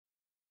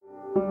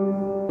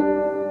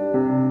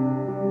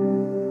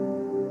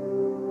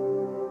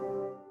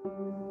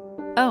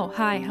Oh,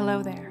 hi,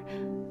 hello there.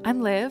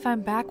 I'm Liv.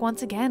 I'm back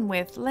once again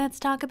with Let's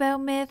Talk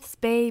About Myths,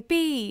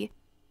 baby.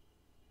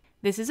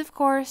 This is, of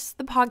course,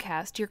 the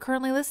podcast you're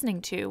currently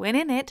listening to, and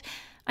in it,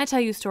 I tell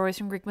you stories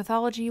from Greek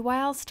mythology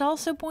whilst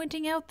also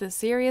pointing out the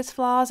serious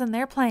flaws in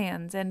their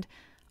plans, and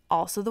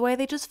also the way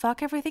they just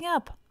fuck everything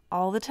up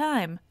all the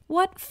time.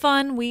 What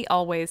fun we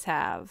always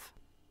have.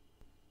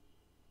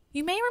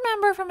 You may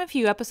remember from a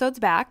few episodes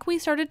back, we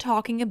started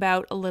talking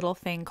about a little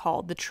thing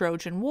called the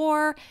Trojan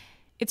War.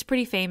 It's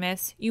pretty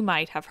famous. You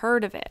might have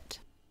heard of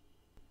it.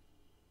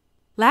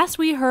 Last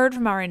we heard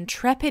from our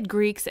intrepid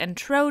Greeks and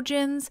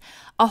Trojans,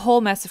 a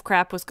whole mess of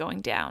crap was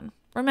going down.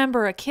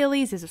 Remember,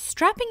 Achilles is a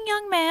strapping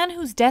young man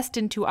who's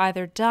destined to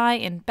either die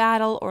in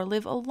battle or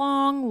live a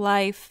long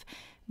life,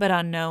 but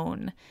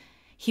unknown.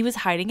 He was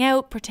hiding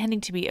out,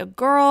 pretending to be a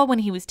girl when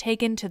he was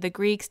taken to the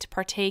Greeks to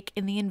partake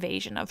in the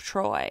invasion of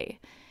Troy.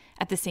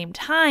 At the same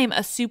time,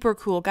 a super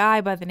cool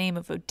guy by the name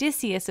of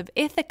Odysseus of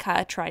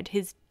Ithaca tried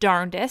his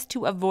darndest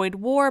to avoid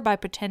war by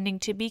pretending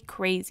to be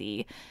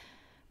crazy.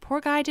 Poor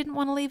guy didn't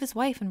want to leave his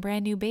wife and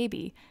brand new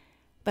baby.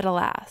 But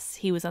alas,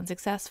 he was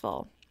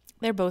unsuccessful.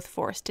 They're both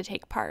forced to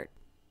take part.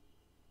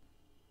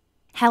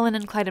 Helen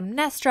and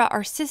Clytemnestra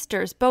are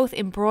sisters, both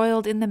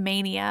embroiled in the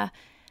mania.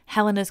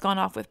 Helen has gone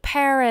off with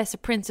Paris, a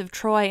prince of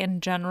Troy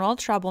and general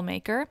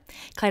troublemaker.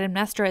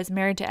 Clytemnestra is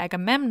married to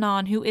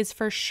Agamemnon, who is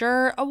for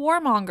sure a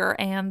warmonger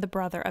and the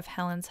brother of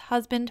Helen's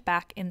husband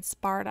back in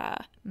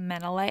Sparta,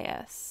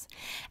 Menelaus.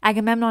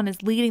 Agamemnon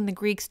is leading the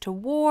Greeks to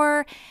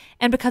war,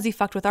 and because he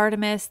fucked with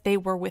Artemis, they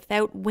were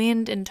without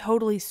wind and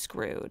totally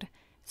screwed.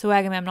 So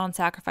Agamemnon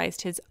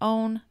sacrificed his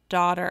own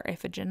daughter,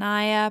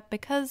 Iphigenia,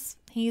 because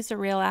he's a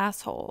real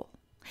asshole.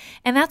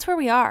 And that's where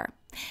we are.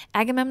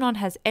 Agamemnon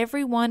has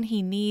everyone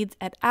he needs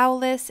at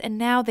Aulis, and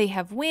now they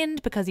have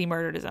wind because he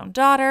murdered his own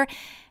daughter,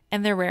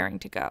 and they're raring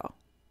to go.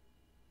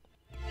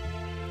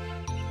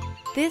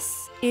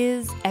 This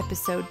is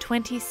episode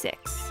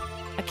 26,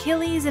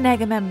 Achilles and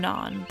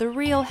Agamemnon, the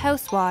real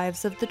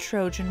housewives of the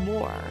Trojan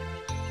War.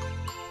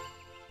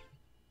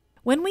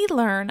 When we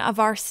learn of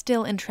our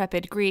still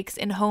intrepid Greeks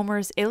in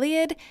Homer's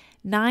Iliad,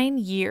 9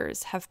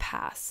 years have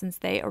passed since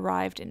they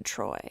arrived in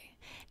Troy.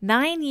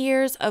 9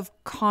 years of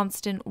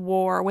constant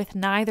war with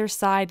neither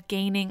side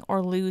gaining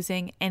or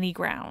losing any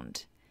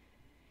ground.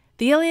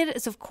 The Iliad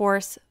is, of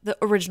course, the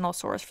original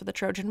source for the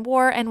Trojan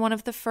War and one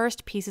of the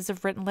first pieces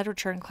of written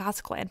literature in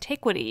classical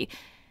antiquity.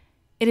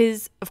 It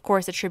is, of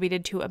course,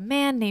 attributed to a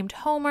man named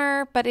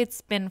Homer, but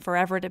it's been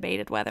forever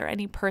debated whether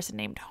any person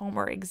named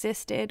Homer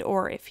existed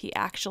or if he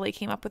actually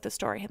came up with the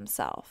story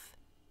himself.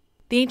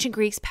 The ancient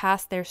Greeks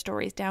passed their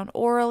stories down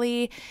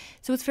orally,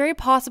 so it's very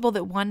possible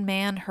that one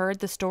man heard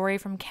the story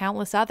from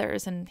countless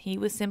others, and he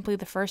was simply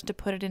the first to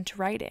put it into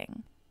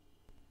writing.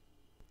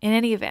 In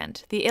any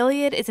event, the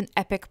Iliad is an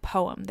epic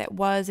poem that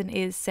was and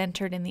is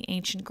centered in the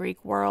ancient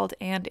Greek world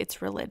and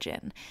its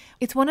religion.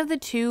 It's one of the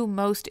two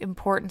most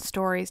important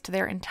stories to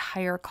their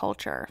entire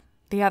culture.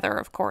 The other,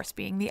 of course,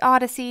 being the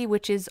Odyssey,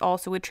 which is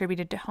also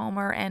attributed to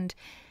Homer and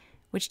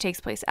which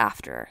takes place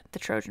after the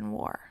Trojan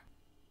War.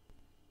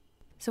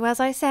 So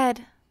as I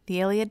said, the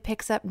Iliad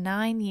picks up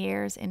 9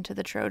 years into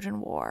the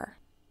Trojan War.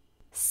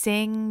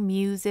 Sing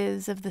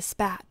muses of the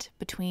spat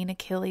between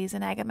Achilles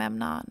and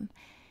Agamemnon.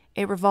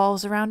 It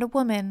revolves around a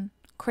woman,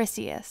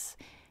 Chryseis,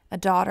 a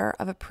daughter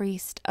of a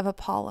priest of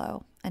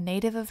Apollo, a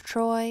native of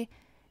Troy,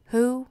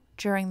 who,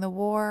 during the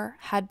war,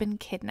 had been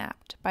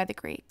kidnapped by the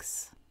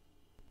Greeks.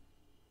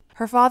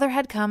 Her father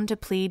had come to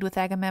plead with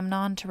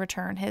Agamemnon to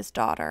return his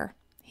daughter.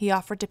 He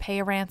offered to pay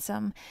a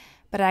ransom,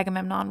 but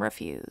Agamemnon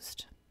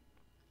refused.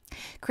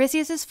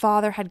 Chryseis'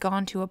 father had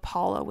gone to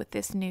Apollo with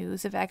this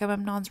news of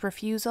Agamemnon's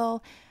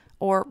refusal,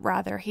 or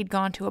rather, he'd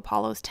gone to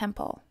Apollo's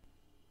temple.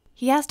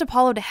 He asked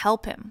Apollo to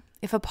help him,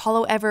 if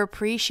Apollo ever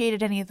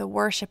appreciated any of the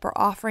worship or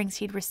offerings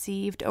he'd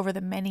received over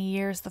the many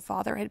years the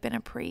father had been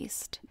a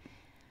priest.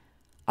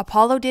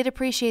 Apollo did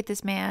appreciate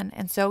this man,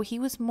 and so he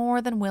was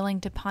more than willing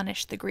to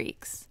punish the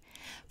Greeks.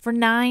 For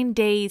 9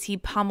 days he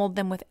pummeled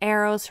them with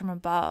arrows from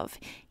above.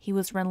 He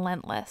was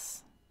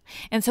relentless.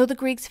 And so the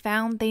Greeks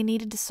found they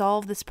needed to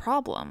solve this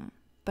problem.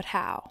 But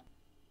how?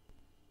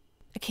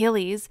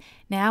 Achilles,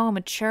 now a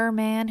mature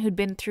man who'd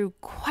been through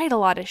quite a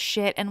lot of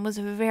shit and was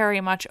very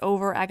much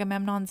over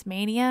Agamemnon's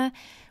mania,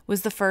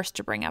 was the first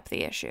to bring up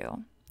the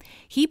issue.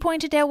 He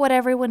pointed out what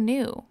everyone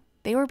knew.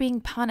 They were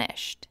being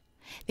punished.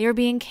 They were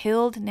being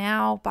killed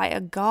now by a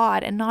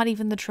god and not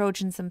even the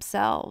Trojans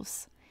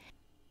themselves.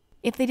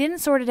 If they didn't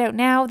sort it out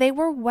now, they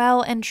were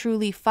well and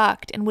truly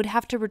fucked and would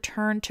have to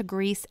return to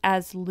Greece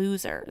as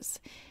losers.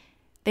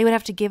 They would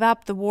have to give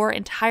up the war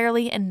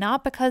entirely, and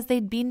not because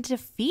they'd been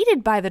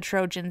defeated by the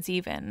Trojans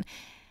even.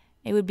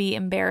 It would be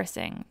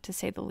embarrassing, to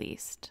say the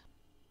least.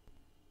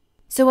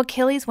 So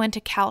Achilles went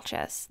to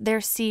Calchas, their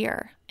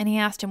seer, and he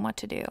asked him what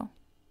to do.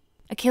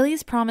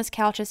 Achilles promised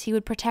Calchas he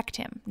would protect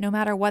him, no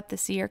matter what the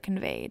seer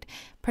conveyed.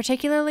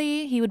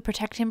 Particularly, he would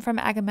protect him from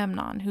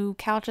Agamemnon, who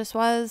Calchas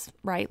was,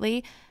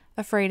 rightly,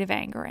 afraid of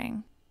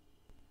angering.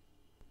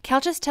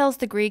 Calchas tells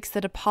the Greeks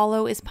that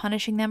Apollo is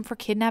punishing them for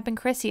kidnapping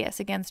Chryseis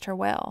against her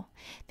will.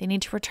 They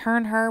need to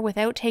return her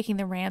without taking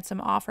the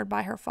ransom offered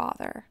by her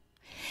father.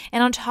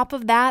 And on top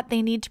of that,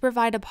 they need to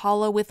provide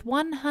Apollo with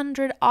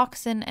 100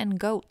 oxen and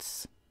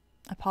goats.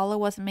 Apollo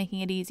wasn't making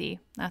it easy,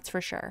 that's for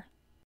sure.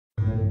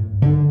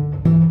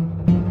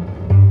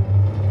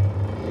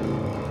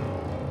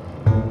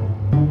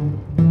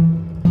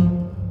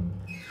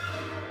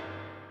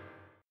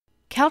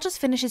 Calchas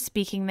finishes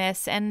speaking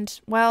this, and,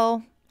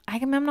 well,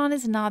 Agamemnon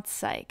is not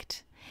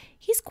psyched.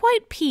 He's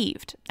quite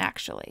peeved,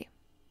 actually.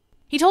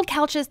 He told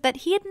Calchas that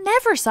he had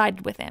never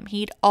sided with him.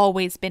 He'd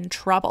always been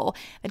trouble,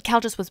 that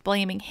Calchas was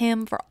blaming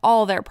him for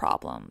all their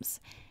problems.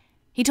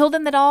 He told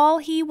him that all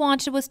he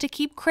wanted was to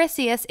keep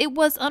Chryseis. It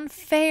was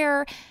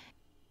unfair.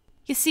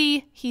 You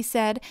see, he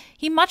said,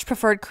 he much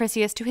preferred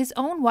Chryseis to his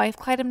own wife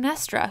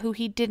Clytemnestra, who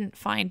he didn't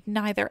find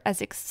neither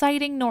as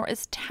exciting nor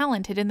as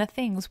talented in the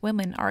things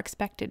women are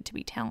expected to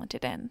be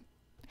talented in.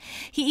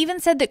 He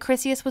even said that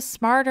Chryseis was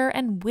smarter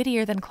and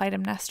wittier than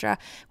Clytemnestra,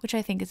 which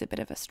I think is a bit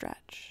of a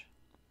stretch.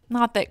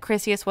 Not that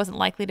Chryseis wasn't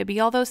likely to be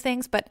all those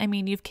things, but I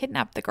mean, you've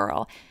kidnapped the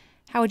girl.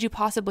 How would you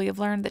possibly have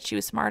learned that she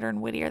was smarter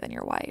and wittier than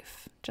your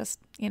wife? Just,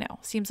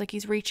 seems like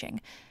he's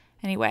reaching.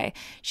 Anyway,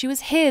 she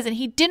was his, and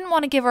he didn't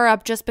want to give her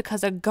up just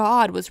because a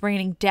god was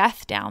raining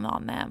death down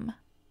on them.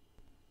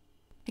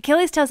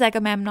 Achilles tells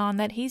Agamemnon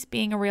that he's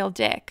being a real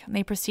dick, and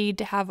they proceed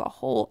to have a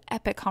whole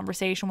epic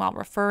conversation while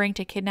referring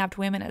to kidnapped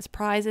women as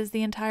prizes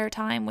the entire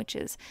time, which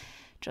is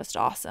just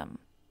awesome.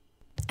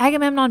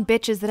 Agamemnon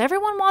bitches that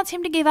everyone wants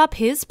him to give up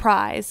his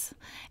prize,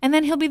 and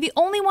then he'll be the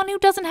only one who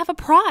doesn't have a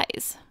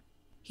prize.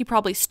 He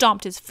probably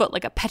stomped his foot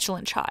like a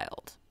petulant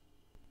child.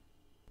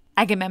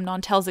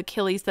 Agamemnon tells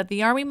Achilles that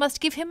the army must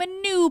give him a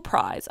new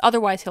prize,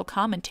 otherwise he'll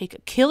come and take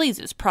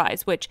Achilles'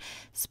 prize, which,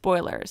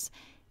 spoilers,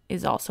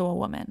 is also a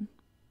woman.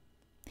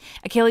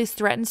 Achilles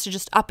threatens to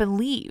just up and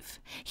leave.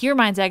 He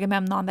reminds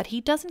Agamemnon that he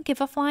doesn't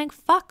give a flying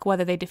fuck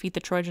whether they defeat the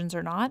Trojans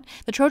or not.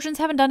 The Trojans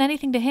haven't done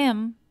anything to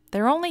him.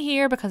 They're only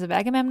here because of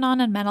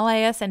Agamemnon and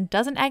Menelaus, and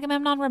doesn't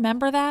Agamemnon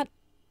remember that?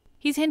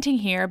 He's hinting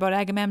here about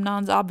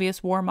Agamemnon's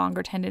obvious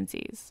warmonger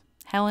tendencies.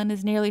 Helen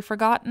is nearly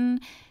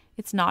forgotten.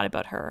 It's not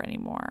about her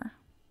anymore.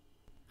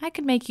 I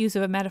could make use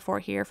of a metaphor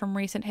here from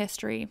recent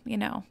history,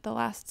 the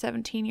last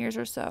 17 years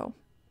or so.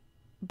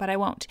 But I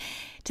won't.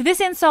 To this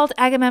insult,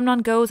 Agamemnon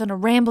goes on a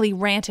rambly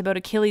rant about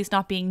Achilles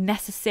not being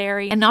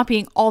necessary and not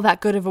being all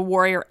that good of a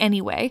warrior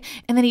anyway.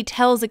 And then he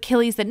tells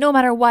Achilles that no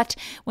matter what,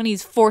 when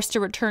he's forced to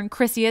return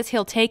Chryseis,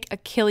 he'll take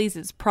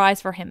Achilles'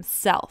 prize for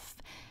himself.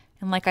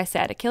 And like I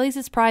said,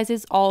 Achilles' prize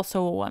is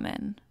also a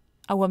woman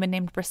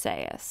named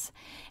Briseis.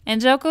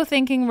 And don't go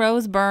thinking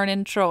Rose burn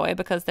in Troy,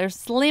 because there's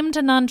slim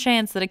to none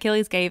chance that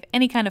Achilles gave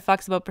any kind of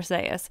fucks about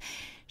Briseis.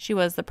 She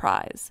was the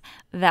prize.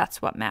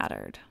 That's what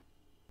mattered.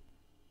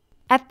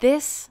 At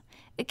this,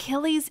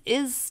 Achilles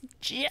is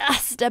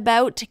just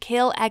about to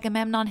kill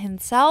Agamemnon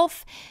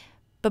himself,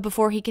 but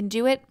before he can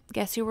do it,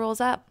 guess who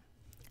rolls up?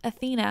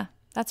 Athena.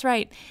 That's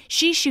right.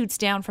 She shoots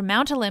down from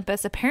Mount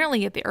Olympus,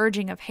 apparently at the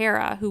urging of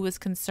Hera, who was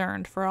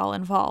concerned for all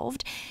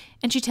involved,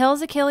 and she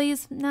tells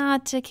Achilles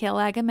not to kill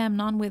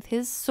Agamemnon with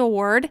his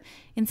sword.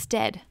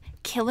 Instead,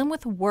 kill him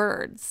with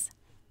words.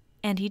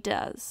 And he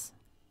does.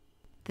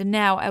 The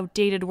now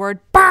outdated word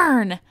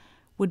burn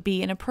would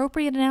be an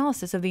appropriate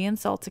analysis of the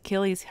insults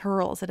Achilles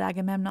hurls at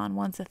Agamemnon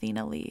once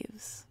Athena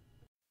leaves.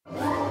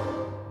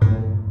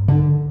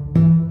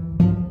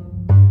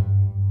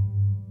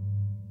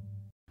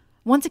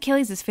 Once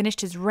Achilles has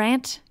finished his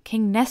rant,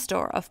 King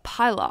Nestor of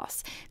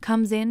Pylos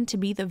comes in to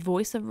be the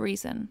voice of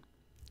reason.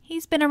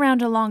 He's been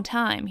around a long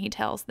time, he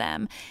tells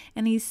them,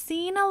 and he's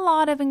seen a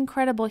lot of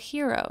incredible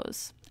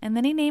heroes. And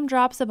then he name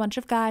drops a bunch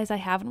of guys I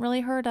haven't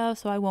really heard of,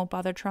 so I won't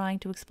bother trying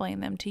to explain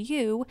them to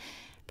you,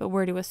 but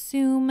we're to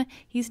assume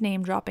he's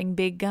name dropping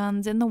big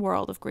guns in the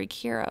world of Greek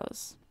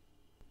heroes.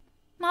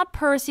 Not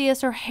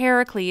Perseus or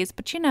Heracles,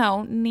 but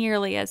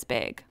nearly as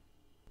big.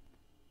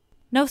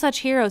 No such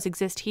heroes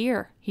exist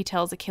here, he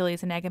tells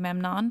Achilles and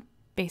Agamemnon,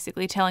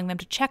 basically telling them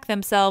to check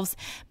themselves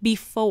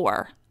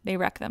before they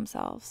wreck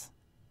themselves.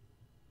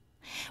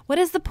 What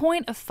is the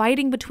point of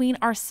fighting between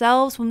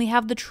ourselves when we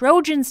have the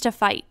Trojans to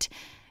fight?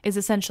 Is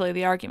essentially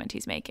the argument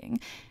he's making.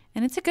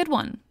 And it's a good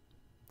one.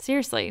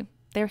 Seriously,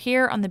 they're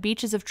here on the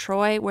beaches of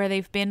Troy where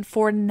they've been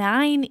for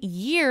 9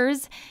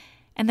 years,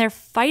 and they're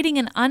fighting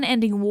an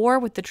unending war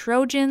with the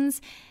Trojans.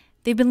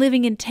 They've been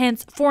living in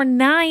tents for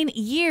 9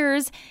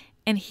 years,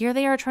 and here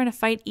they are trying to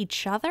fight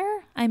each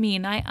other? I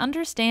mean, I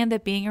understand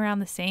that being around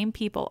the same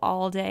people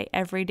all day,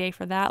 every day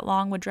for that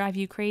long would drive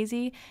you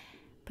crazy,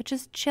 but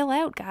just chill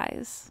out,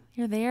 guys.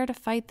 You're there to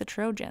fight the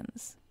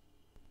Trojans.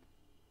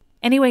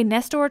 Anyway,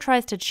 Nestor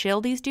tries to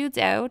chill these dudes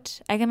out.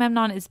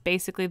 Agamemnon is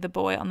basically the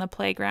boy on the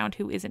playground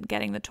who isn't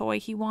getting the toy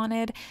he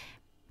wanted,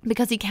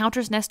 because he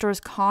counters Nestor's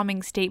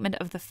calming statement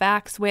of the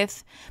facts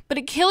with, "But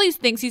Achilles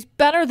thinks he's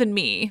better than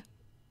me."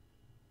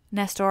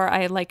 Nestor,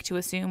 I like to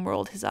assume,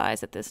 rolled his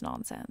eyes at this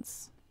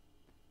nonsense.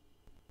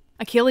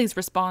 Achilles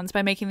responds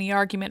by making the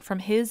argument from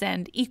his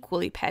end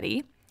equally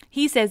petty,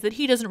 He says that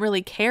he doesn't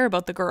really care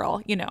about the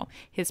girl,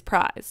 his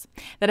prize,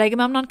 that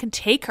Agamemnon can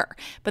take her,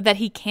 but that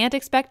he can't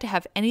expect to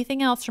have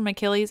anything else from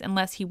Achilles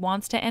unless he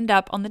wants to end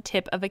up on the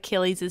tip of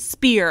Achilles'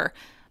 spear.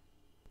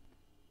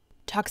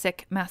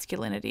 Toxic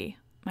masculinity,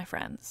 my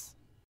friends.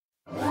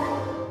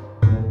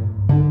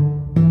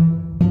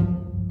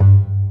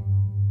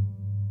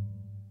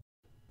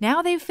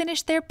 Now they've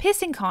finished their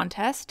pissing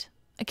contest.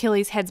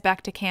 Achilles heads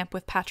back to camp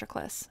with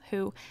Patroclus,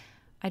 who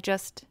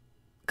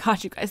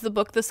God, you guys, the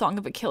book, The Song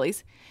of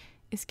Achilles,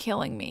 is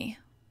killing me.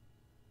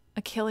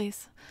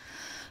 Achilles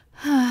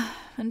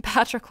and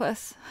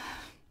Patroclus.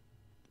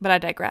 But I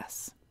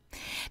digress.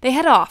 They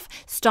head off,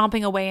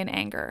 stomping away in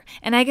anger,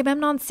 and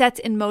Agamemnon sets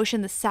in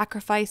motion the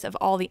sacrifice of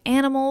all the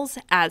animals,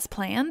 as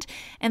planned,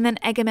 and then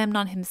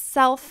Agamemnon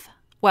himself,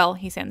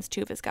 he sends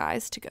 2 of his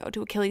guys to go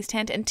to Achilles'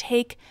 tent and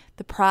take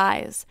the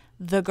prize,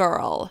 the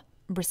girl,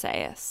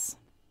 Briseis.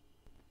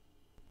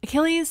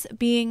 Achilles,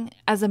 being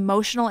as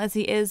emotional as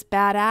he is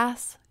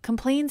badass,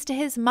 complains to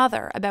his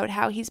mother about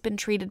how he's been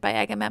treated by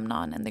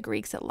Agamemnon and the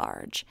Greeks at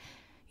large.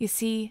 You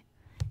see,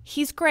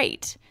 he's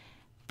great,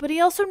 but he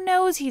also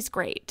knows he's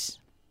great.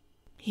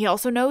 He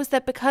also knows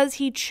that because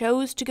he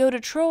chose to go to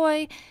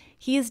Troy,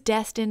 he is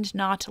destined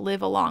not to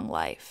live a long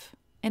life.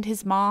 And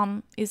his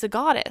mom is a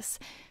goddess,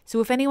 so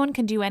if anyone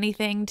can do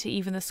anything to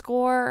even the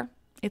score,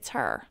 it's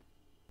her.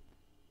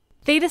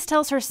 Thetis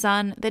tells her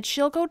son that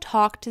she'll go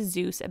talk to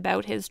Zeus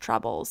about his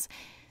troubles,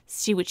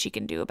 see what she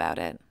can do about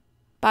it.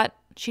 But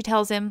she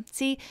tells him,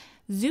 see,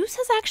 Zeus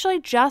has actually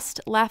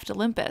just left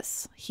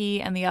Olympus. He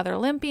and the other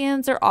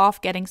Olympians are off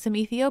getting some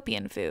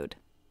Ethiopian food.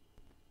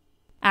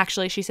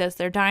 Actually, she says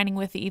they're dining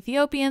with the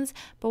Ethiopians,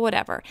 but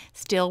whatever,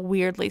 still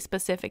weirdly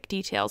specific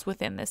details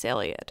within this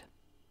Iliad.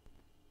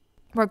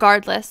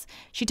 Regardless,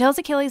 she tells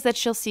Achilles that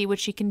she'll see what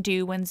she can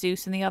do when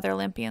Zeus and the other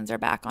Olympians are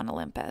back on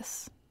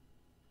Olympus.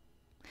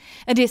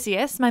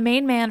 Odysseus, my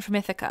main man from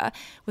Ithaca,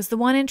 was the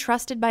one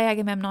entrusted by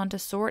Agamemnon to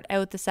sort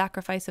out the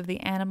sacrifice of the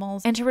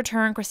animals and to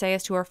return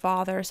Chryseis to her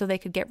father so they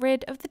could get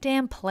rid of the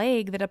damn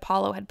plague that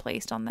Apollo had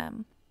placed on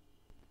them.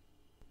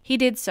 He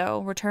did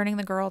so, returning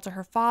the girl to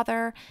her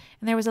father,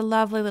 and there was a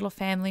lovely little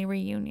family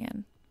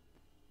reunion.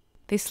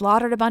 They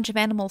slaughtered a bunch of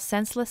animals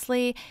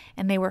senselessly,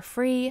 and they were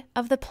free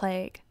of the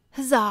plague.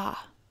 Huzzah!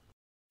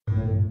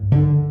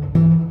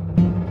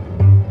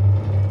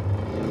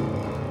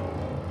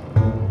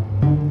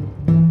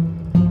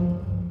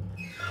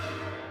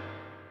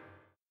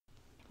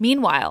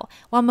 Meanwhile,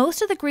 while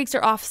most of the Greeks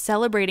are off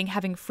celebrating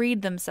having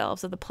freed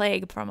themselves of the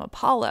plague from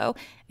Apollo,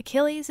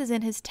 Achilles is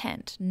in his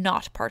tent,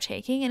 not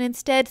partaking and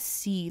instead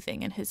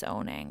seething in his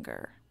own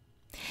anger.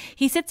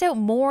 He sits out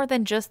more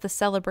than just the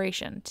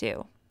celebration,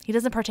 too. He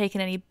doesn't partake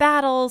in any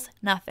battles,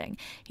 nothing.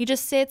 He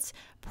just sits,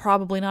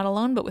 probably not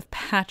alone, but with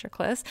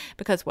Patroclus,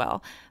 because,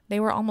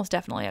 they were almost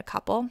definitely a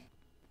couple.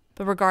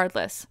 But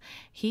regardless,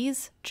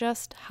 he's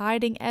just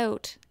hiding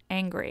out,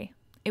 angry.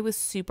 It was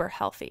super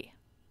healthy.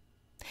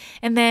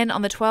 And then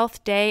on the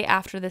 12th day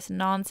after this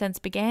nonsense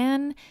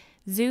began,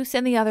 Zeus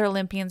and the other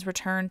Olympians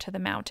return to the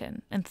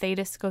mountain, and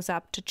Thetis goes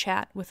up to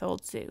chat with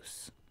old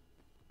Zeus.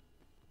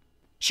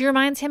 She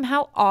reminds him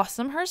how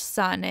awesome her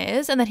son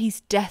is, and that he's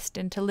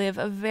destined to live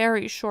a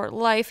very short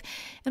life,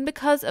 and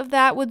because of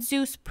that, would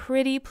Zeus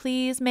pretty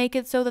please make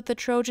it so that the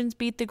Trojans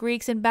beat the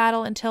Greeks in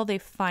battle until they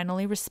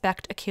finally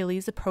respect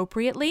Achilles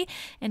appropriately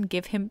and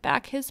give him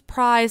back his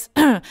prize,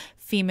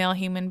 female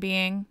human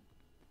being.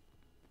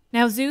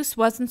 Now, Zeus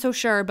wasn't so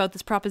sure about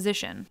this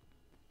proposition.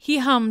 He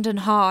hummed and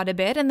hawed a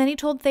bit, and then he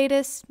told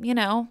Thetis,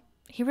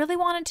 he really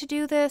wanted to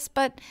do this,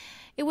 but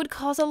it would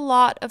cause a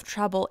lot of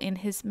trouble in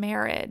his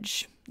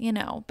marriage,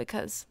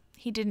 because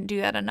he didn't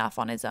do that enough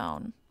on his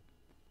own.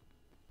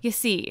 You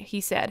see, he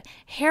said,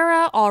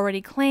 Hera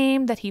already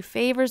claimed that he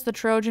favors the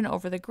Trojan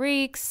over the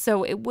Greeks,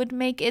 so it would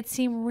make it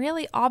seem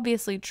really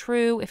obviously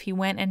true if he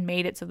went and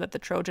made it so that the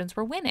Trojans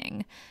were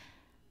winning.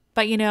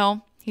 But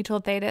he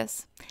told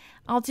Thetis,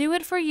 I'll do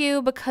it for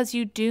you because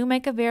you do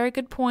make a very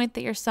good point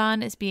that your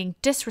son is being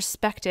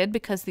disrespected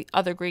because the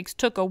other Greeks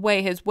took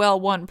away his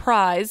well-won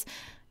prize,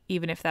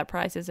 even if that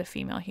prize is a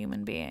female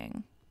human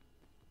being.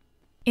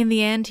 In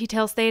the end, he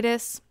tells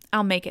Thetis,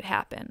 I'll make it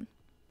happen.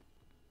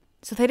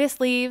 So Thetis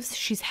leaves,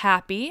 she's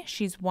happy,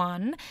 she's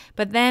won,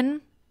 but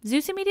then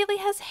Zeus immediately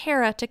has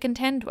Hera to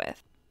contend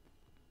with.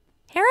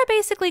 Hera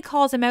basically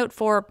calls him out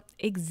for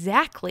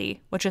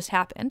exactly what just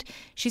happened.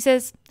 She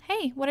says,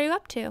 hey, what are you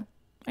up to?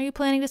 Are you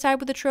planning to side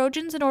with the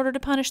Trojans in order to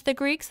punish the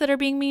Greeks that are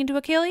being mean to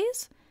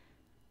Achilles?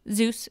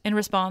 Zeus, in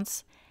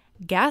response,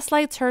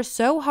 gaslights her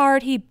so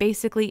hard he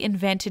basically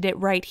invented it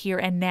right here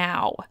and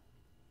now.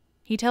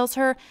 He tells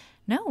her,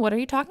 no, what are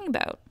you talking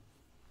about?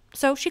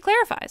 So she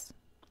clarifies.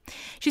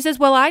 She says,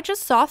 well, I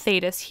just saw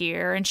Thetis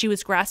here, and she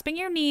was grasping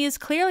your knees,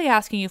 clearly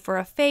asking you for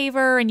a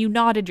favor, and you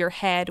nodded your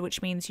head,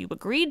 which means you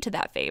agreed to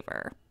that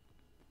favor.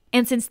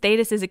 And since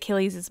Thetis is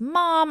Achilles'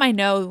 mom, I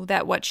know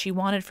that what she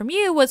wanted from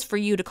you was for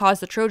you to cause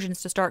the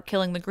Trojans to start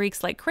killing the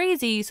Greeks like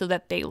crazy so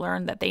that they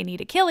learn that they need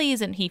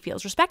Achilles and he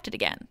feels respected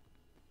again.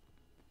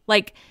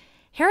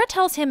 Hera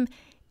tells him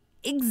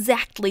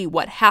exactly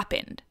what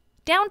happened.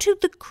 down to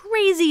the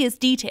craziest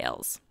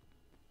details.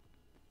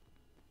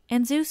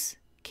 And Zeus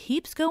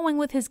keeps going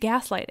with his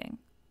gaslighting.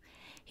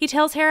 He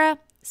tells Hera,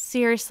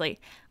 seriously,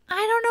 I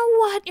don't know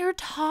what you're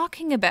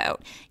talking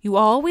about. You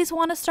always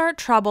want to start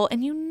trouble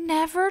and you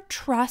never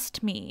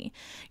trust me.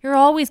 You're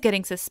always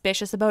getting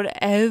suspicious about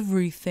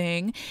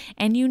everything,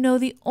 and you know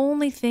the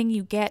only thing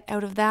you get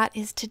out of that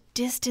is to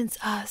distance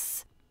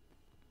us.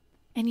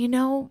 And you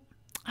know,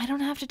 I don't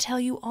have to tell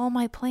you all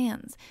my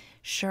plans.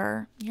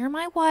 Sure, you're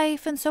my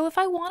wife, and so if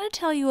I want to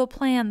tell you a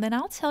plan, then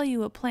I'll tell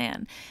you a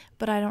plan,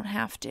 but I don't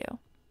have to.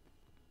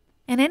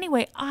 And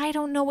anyway, I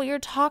don't know what you're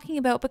talking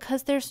about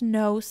because there's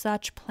no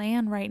such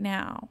plan right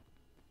now.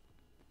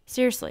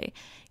 Seriously,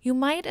 you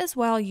might as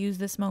well use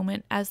this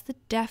moment as the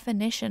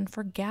definition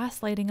for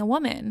gaslighting a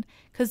woman,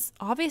 because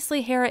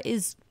obviously Hera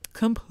is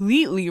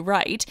completely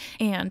right,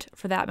 and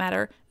for that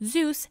matter,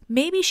 Zeus,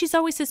 maybe she's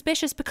always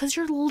suspicious because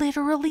you're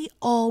literally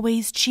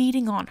always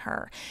cheating on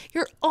her.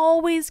 You're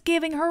always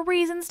giving her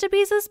reasons to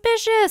be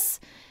suspicious.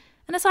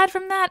 And aside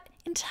from that,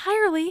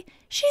 entirely,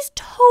 she's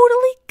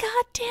totally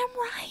goddamn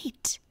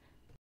right.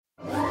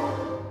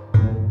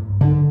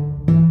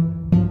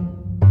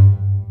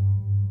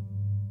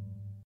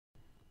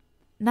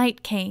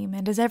 Night came,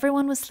 and as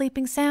everyone was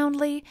sleeping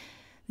soundly,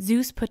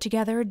 Zeus put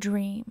together a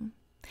dream.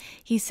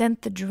 He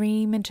sent the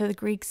dream into the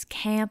Greeks'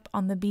 camp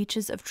on the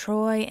beaches of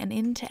Troy and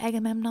into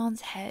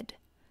Agamemnon's head.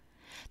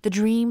 The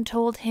dream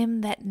told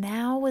him that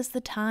now was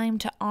the time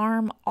to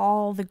arm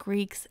all the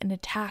Greeks and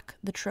attack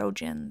the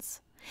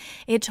Trojans.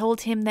 It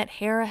told him that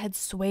Hera had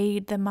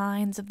swayed the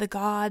minds of the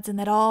gods and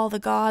that all the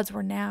gods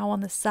were now on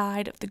the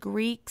side of the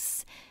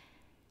Greeks.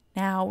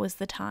 Now was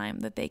the time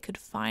that they could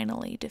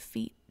finally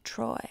defeat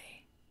Troy.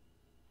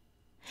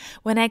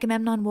 When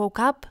Agamemnon woke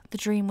up, the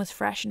dream was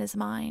fresh in his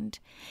mind.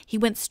 He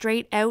went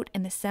straight out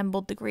and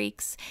assembled the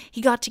Greeks.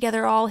 He got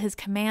together all his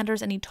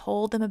commanders and he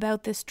told them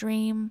about this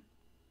dream.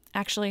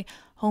 Actually,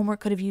 Homer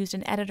could have used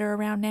an editor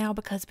around now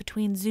because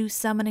between Zeus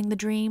summoning the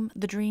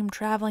dream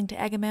traveling to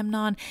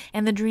Agamemnon,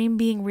 and the dream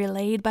being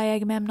relayed by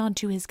Agamemnon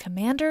to his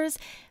commanders,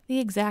 the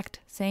exact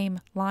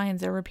same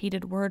lines are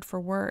repeated word for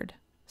word.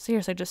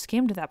 Seriously, just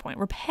skimmed to that point.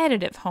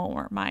 Repetitive,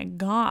 Homer, my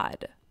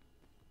God.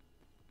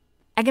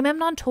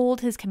 Agamemnon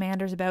told his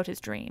commanders about his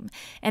dream,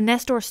 and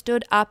Nestor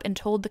stood up and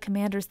told the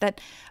commanders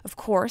that, of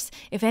course,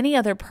 if any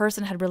other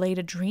person had relayed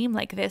a dream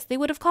like this, they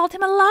would have called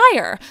him a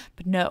liar.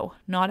 But no,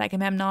 not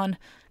Agamemnon.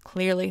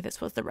 Clearly,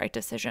 this was the right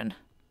decision.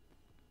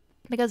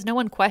 Because no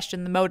one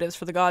questioned the motives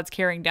for the gods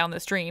carrying down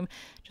this dream,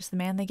 just the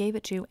man they gave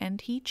it to,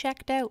 and he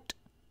checked out.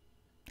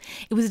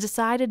 It was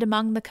decided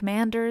among the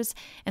commanders,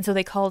 and so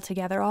they called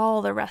together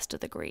all the rest of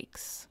the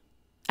Greeks.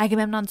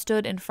 Agamemnon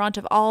stood in front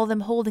of all of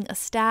them holding a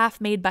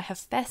staff made by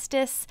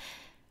Hephaestus.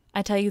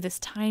 I tell you this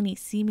tiny,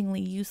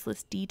 seemingly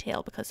useless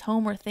detail because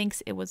Homer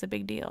thinks it was a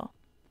big deal.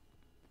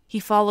 He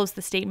follows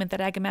the statement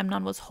that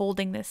Agamemnon was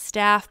holding this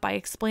staff by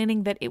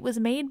explaining that it was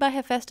made by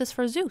Hephaestus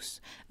for Zeus.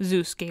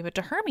 Zeus gave it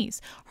to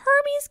Hermes.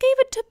 Hermes gave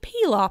it to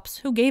Pelops,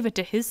 who gave it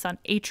to his son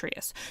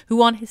Atreus,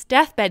 who on his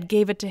deathbed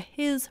gave it to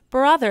his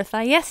brother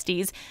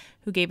Thyestes,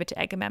 who gave it to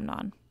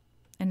Agamemnon.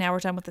 And now we're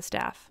done with the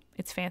staff.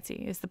 It's fancy,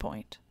 is the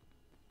point.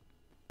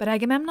 But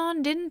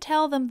Agamemnon didn't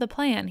tell them the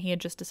plan he had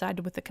just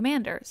decided with the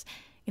commanders.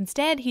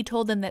 Instead, he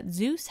told them that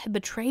Zeus had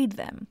betrayed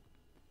them,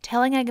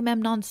 telling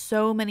Agamemnon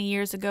so many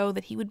years ago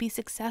that he would be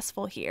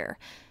successful here.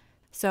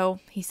 So,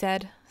 he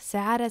said,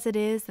 sad as it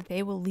is that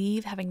they will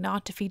leave having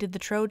not defeated the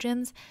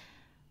Trojans,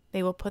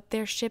 they will put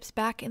their ships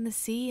back in the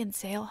sea and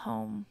sail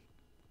home.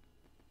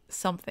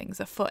 Something's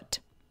afoot.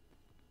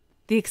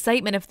 The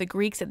excitement of the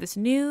Greeks at this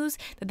news,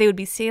 that they would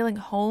be sailing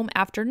home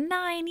after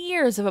 9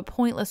 years of a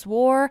pointless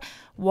war,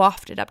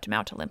 wafted up to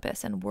Mount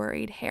Olympus and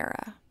worried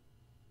Hera.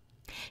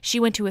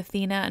 She went to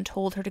Athena and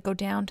told her to go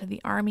down to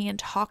the army and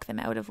talk them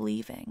out of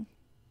leaving.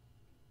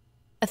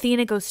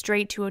 Athena goes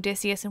straight to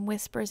Odysseus and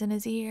whispers in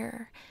his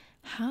ear,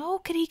 how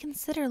could he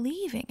consider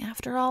leaving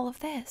after all of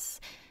this?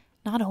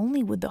 Not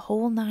only would the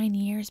whole 9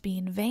 years be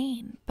in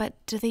vain, but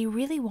do they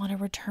really want to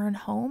return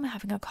home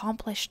having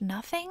accomplished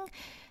nothing?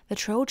 The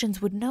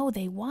Trojans would know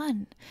they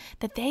won,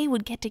 that they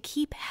would get to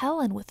keep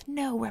Helen with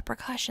no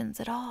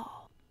repercussions at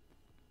all.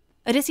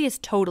 Odysseus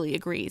totally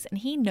agrees, and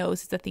he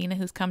knows it's Athena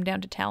who's come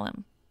down to tell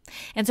him.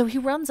 And so he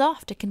runs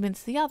off to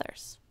convince the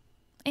others.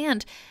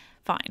 And,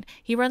 fine,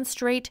 he runs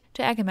straight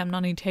to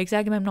Agamemnon. He takes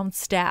Agamemnon's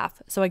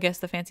staff, so I guess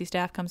the fancy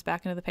staff comes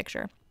back into the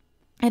picture.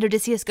 And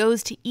Odysseus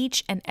goes to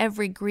each and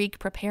every Greek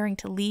preparing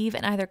to leave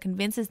and either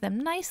convinces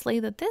them nicely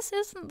that this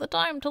isn't the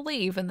time to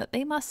leave and that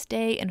they must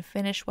stay and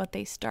finish what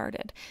they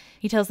started.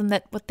 He tells them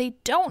that what they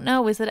don't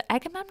know is that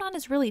Agamemnon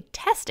is really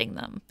testing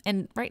them,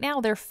 and right now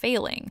they're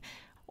failing.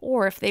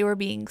 Or if they were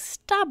being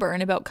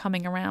stubborn about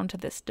coming around to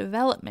this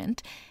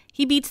development,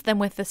 he beats them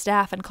with the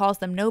staff and calls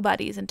them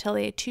nobodies until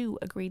they too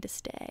agree to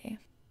stay.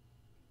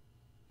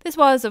 This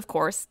was, of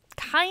course,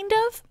 kind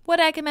of what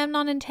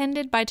Agamemnon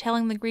intended by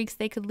telling the Greeks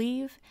they could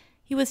leave.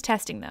 He was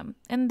testing them,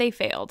 and they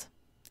failed.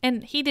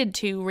 And he did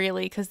too,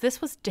 really, because this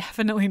was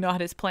definitely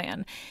not his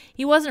plan.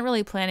 He wasn't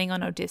really planning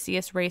on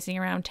Odysseus racing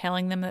around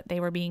telling them that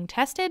they were being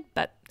tested,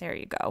 but there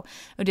you go.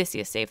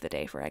 Odysseus saved the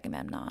day for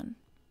Agamemnon.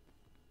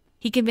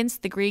 He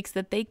convinced the Greeks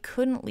that they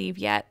couldn't leave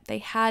yet. They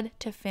had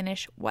to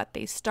finish what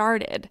they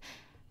started.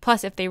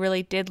 Plus, if they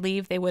really did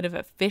leave, they would have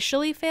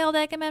officially failed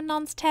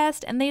Agamemnon's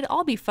test, and they'd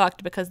all be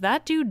fucked because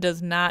that dude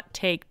does not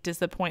take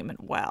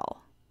disappointment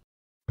well.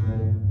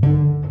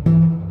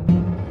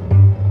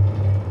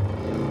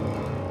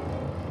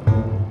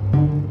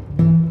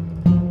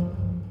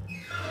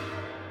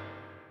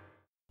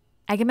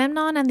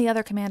 Agamemnon and the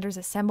other commanders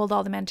assembled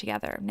all the men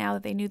together now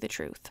that they knew the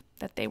truth,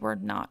 that they were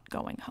not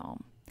going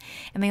home.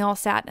 And they all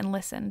sat and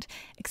listened,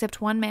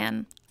 except one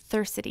man,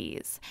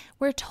 Thersites.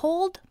 We're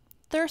told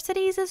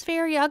Thersites is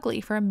very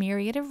ugly for a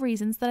myriad of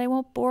reasons that I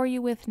won't bore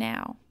you with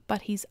now,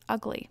 but he's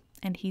ugly,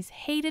 and he's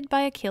hated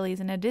by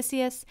Achilles and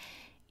Odysseus,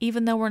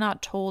 even though we're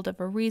not told of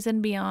a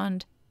reason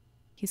beyond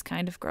he's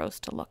kind of gross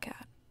to look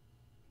at.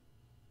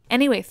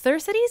 Anyway,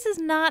 Thersites is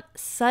not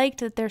psyched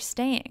that they're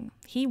staying.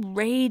 He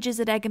rages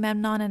at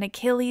Agamemnon and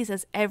Achilles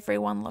as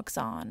everyone looks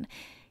on.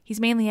 He's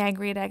mainly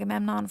angry at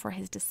Agamemnon for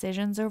his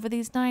decisions over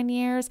these 9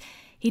 years.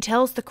 He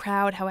tells the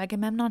crowd how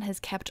Agamemnon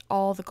has kept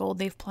all the gold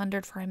they've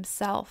plundered for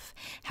himself,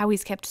 how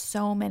he's kept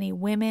so many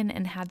women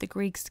and had the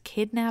Greeks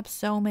kidnap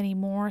so many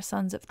more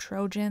sons of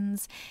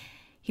Trojans.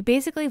 He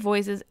basically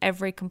voices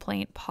every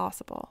complaint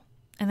possible.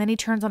 And then he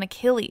turns on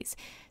Achilles,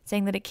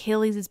 saying that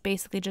Achilles is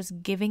basically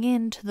just giving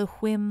in to the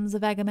whims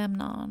of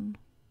Agamemnon.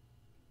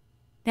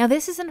 Now,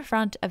 this is in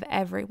front of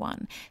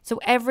everyone, so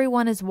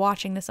everyone is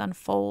watching this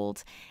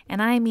unfold,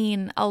 and I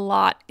mean a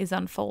lot is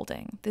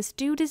unfolding. This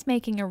dude is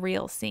making a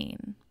real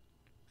scene.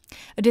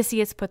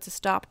 Odysseus puts a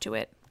stop to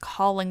it,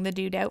 calling the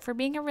dude out for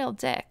being a real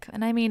dick,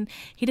 and I mean,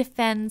 he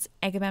defends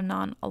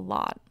Agamemnon a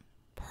lot,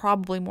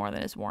 probably more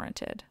than is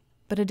warranted.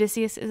 But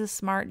Odysseus is a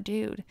smart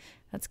dude.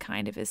 That's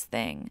kind of his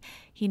thing.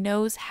 He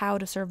knows how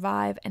to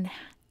survive and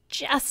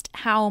just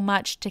how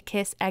much to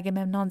kiss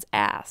Agamemnon's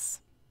ass.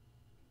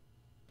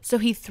 So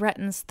he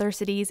threatens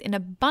Thersites in a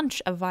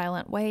bunch of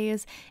violent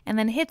ways and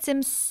then hits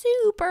him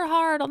super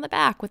hard on the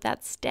back with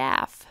that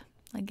staff.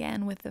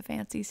 Again, with the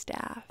fancy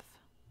staff.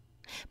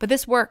 But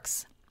this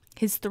works.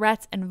 His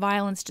threats and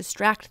violence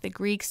distract the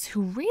Greeks,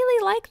 who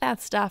really like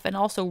that stuff and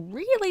also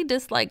really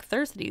dislike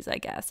Thersites, I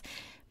guess,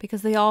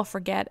 because they all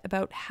forget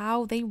about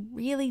how they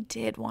really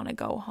did want to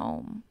go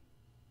home.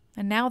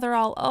 And now they're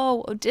all,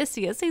 oh,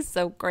 Odysseus, he's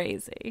so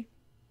crazy.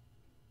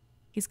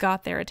 He's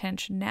got their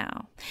attention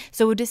now.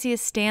 So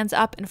Odysseus stands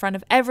up in front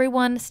of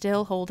everyone,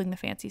 still holding the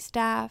fancy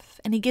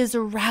staff, and he gives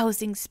a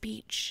rousing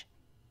speech.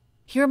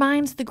 He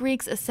reminds the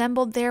Greeks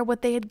assembled there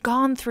what they had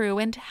gone through,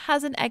 and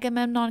hasn't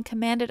Agamemnon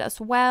commanded us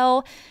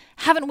well?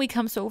 Haven't we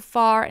come so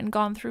far and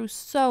gone through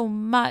so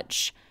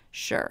much?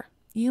 Sure,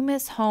 you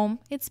miss home.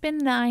 It's been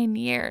 9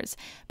 years.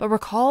 But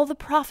recall the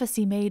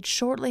prophecy made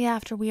shortly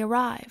after we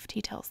arrived,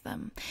 he tells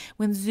them,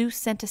 when Zeus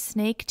sent a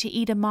snake to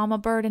eat a mama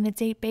bird and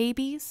its 8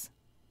 babies.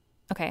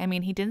 Okay, I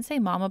mean, he didn't say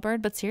mama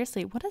bird, but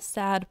seriously, what a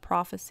sad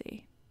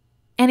prophecy.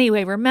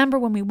 Anyway, remember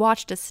when we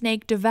watched a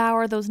snake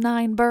devour those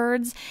 9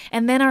 birds?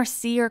 And then our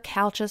seer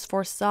Calchas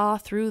foresaw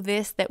through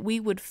this that we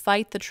would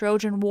fight the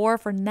Trojan War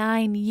for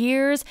 9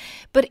 years,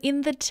 but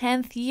in the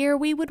 10th year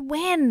we would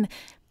win,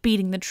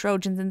 beating the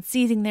Trojans and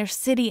seizing their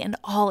city and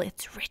all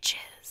its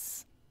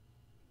riches.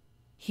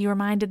 He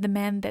reminded the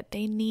men that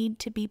they need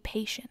to be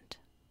patient,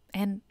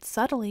 and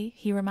subtly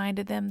he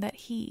reminded them that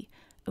he,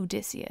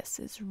 Odysseus,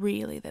 is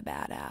really the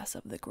badass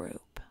of the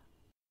group.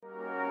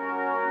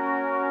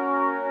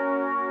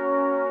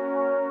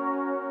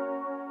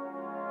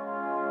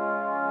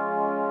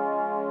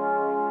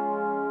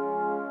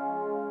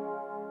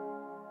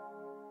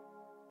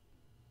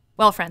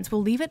 Well, friends,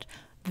 we'll leave it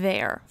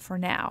there for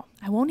now.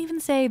 I won't even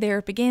say there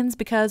it begins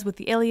because with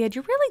the Iliad,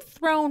 you're really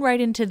thrown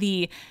right into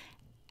the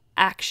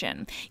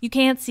action. You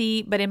can't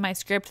see, but in my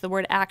script, the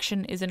word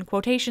action is in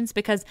quotations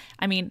because,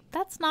 I mean,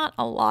 that's not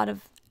a lot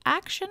of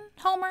action,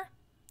 Homer.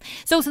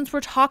 So since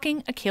we're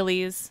talking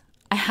Achilles,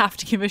 I have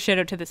to give a shout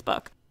out to this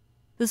book.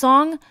 The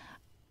Song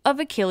of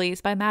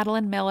Achilles by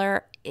Madeline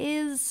Miller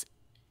is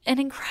an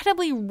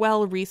incredibly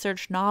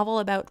well-researched novel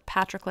about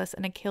Patroclus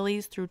and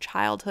Achilles through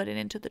childhood and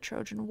into the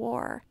Trojan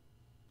War.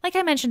 Like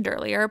I mentioned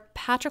earlier,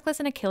 Patroclus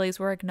and Achilles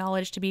were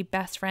acknowledged to be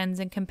best friends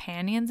and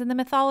companions in the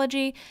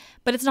mythology,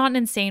 but it's not an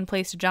insane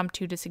place to jump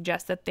to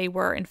suggest that they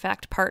were, in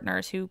fact,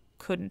 partners who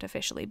couldn't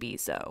officially be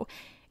so.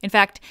 In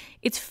fact,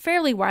 it's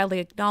fairly widely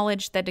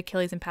acknowledged that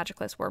Achilles and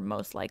Patroclus were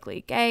most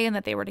likely gay and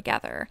that they were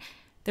together.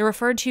 They're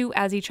referred to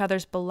as each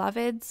other's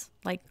beloveds,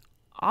 like,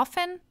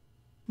 often.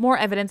 More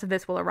evidence of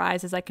this will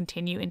arise as I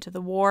continue into the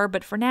war,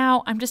 but for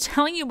now, I'm just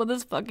telling you about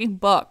this fucking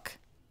book.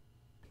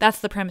 That's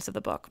the premise of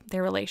the book,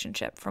 their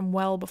relationship from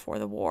well before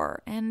the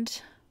war,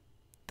 and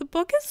the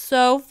book is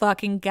so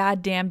fucking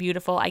goddamn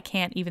beautiful, I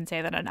can't even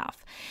say that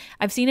enough.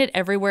 I've seen it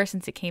everywhere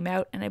since it came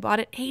out, and I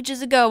bought it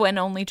ages ago and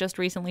only just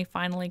recently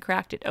finally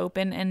cracked it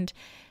open, and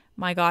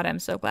my god, I'm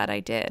so glad I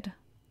did.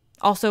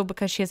 Also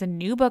because she has a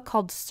new book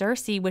called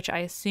Circe, which I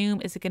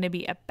assume is going to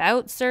be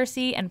about Circe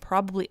and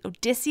probably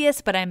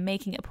Odysseus, but I'm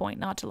making a point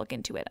not to look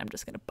into it. I'm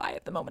just going to buy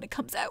it the moment it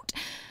comes out.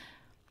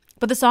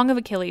 But The Song of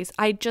Achilles,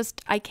 I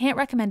can't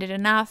recommend it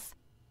enough.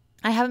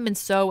 I haven't been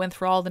so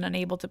enthralled and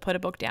unable to put a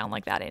book down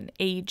like that in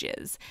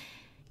ages.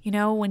 You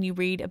know, when you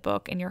read a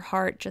book and your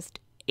heart just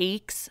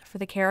aches for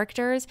the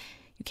characters,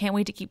 you can't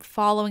wait to keep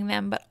following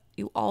them, but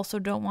you also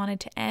don't want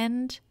it to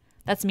end.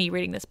 That's me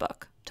reading this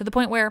book. To the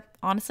point where,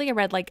 honestly, I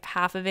read like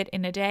half of it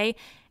in a day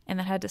and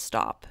then had to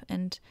stop.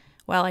 And,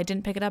 well, I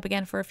didn't pick it up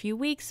again for a few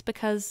weeks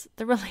because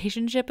the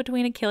relationship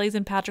between Achilles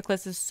and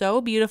Patroclus is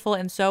so beautiful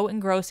and so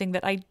engrossing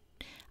that I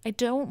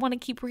don't want to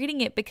keep reading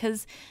it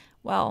because,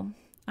 well,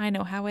 I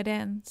know how it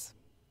ends.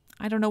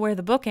 I don't know where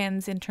the book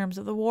ends in terms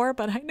of the war,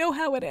 but I know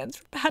how it ends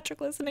for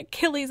Patroclus and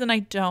Achilles, and I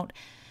don't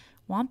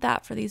want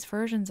that for these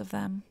versions of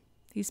them.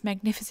 These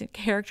magnificent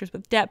characters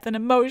with depth and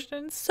emotion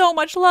and so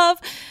much love.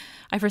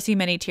 I foresee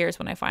many tears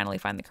when I finally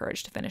find the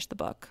courage to finish the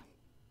book.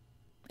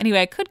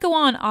 Anyway, I could go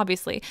on,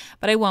 obviously,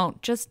 but I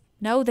won't. Just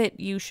know that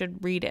you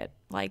should read it,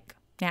 like,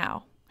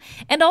 now.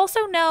 And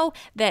also know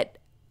that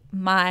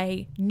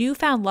my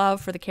newfound love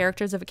for the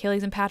characters of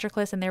Achilles and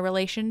Patroclus and their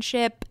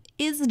relationship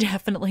is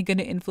definitely going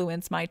to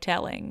influence my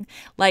telling.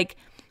 Like,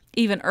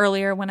 even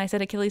earlier when I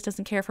said Achilles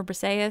doesn't care for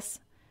Briseis,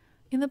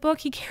 in the book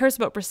he cares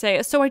about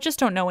Briseis, so I just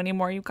don't know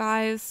anymore, you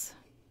guys.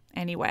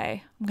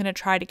 Anyway, I'm going to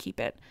try to keep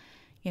it,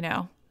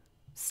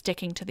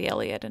 sticking to the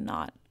Iliad and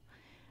not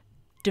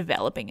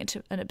developing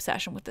into an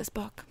obsession with this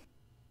book.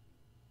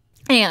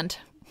 And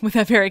with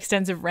that very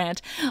extensive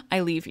rant, I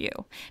leave you.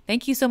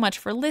 Thank you so much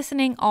for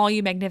listening, all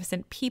you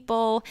magnificent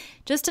people.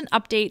 Just an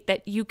update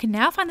that you can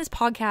now find this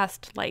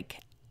podcast like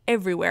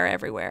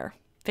everywhere.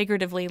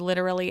 Figuratively,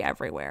 literally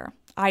everywhere.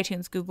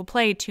 iTunes, Google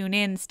Play,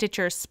 TuneIn,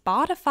 Stitcher,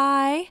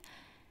 Spotify,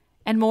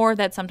 and more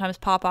that sometimes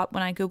pop up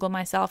when I Google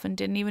myself and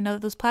didn't even know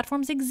that those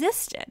platforms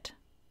existed.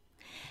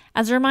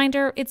 As a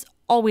reminder, it's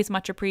always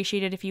much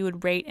appreciated if you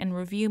would rate and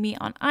review me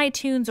on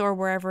iTunes or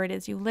wherever it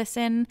is you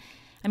listen.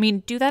 I mean,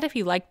 do that if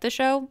you liked the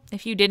show.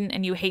 If you didn't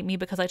and you hate me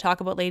because I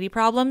talk about lady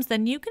problems,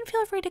 then you can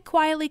feel free to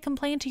quietly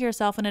complain to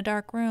yourself in a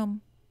dark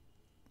room.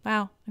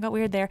 Wow, I got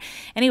weird there.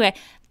 Anyway,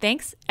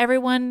 thanks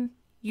everyone.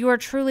 You are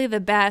truly the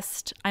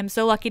best. I'm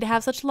so lucky to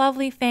have such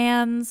lovely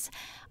fans.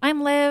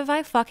 I'm Liv.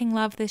 I fucking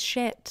love this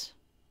shit.